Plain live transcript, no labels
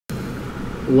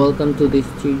Welcome to this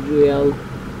tutorial.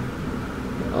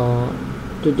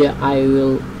 Today I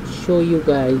will show you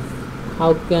guys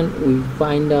how can we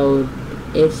find out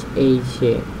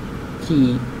SHA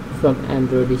key from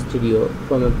Android Studio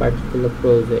from a particular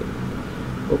project.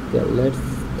 Okay, let's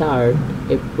start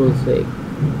a project.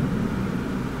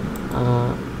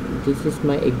 This is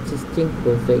my existing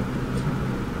project.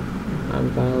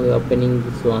 I'm finally opening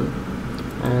this one,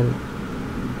 and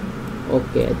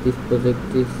okay, this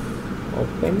project is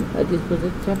open. This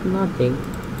project have nothing,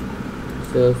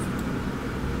 just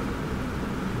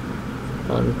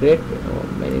on great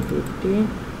many 50,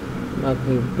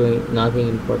 nothing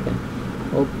important.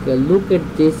 Okay, look at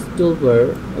this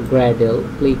toolbar, Gradle.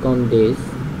 Click on this,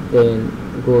 then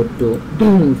go to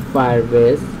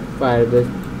firebase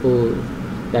pool.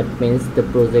 That means the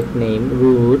project name,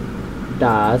 root,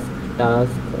 task,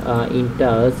 in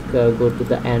task, go to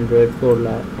the Android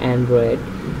folder, Android,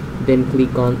 then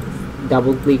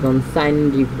double click on sign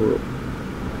in report.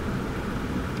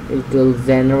 It will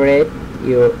generate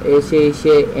your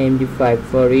SHA MD5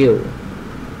 for you.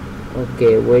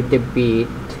 Okay, wait a bit.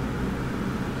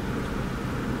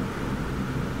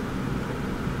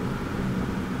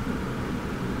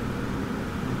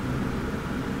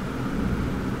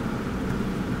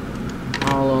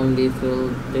 How long this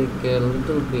will take? A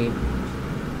little bit.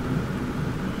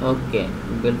 Okay,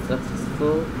 build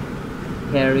successful.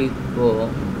 Here you go.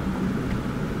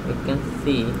 You can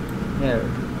see here.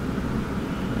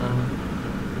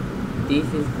 This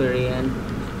is variant.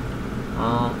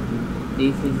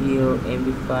 This is your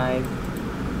MB5.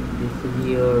 This is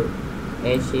your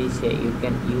SHA. You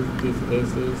can use this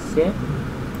SHA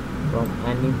from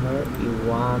anywhere you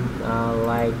want.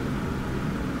 Like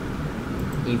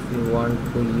if you want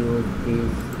to use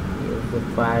the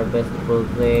firebase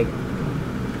project,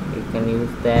 you can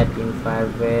use that in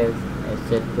firebase,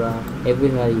 etc.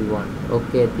 everywhere you want.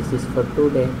 Okay, this is for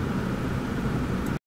today.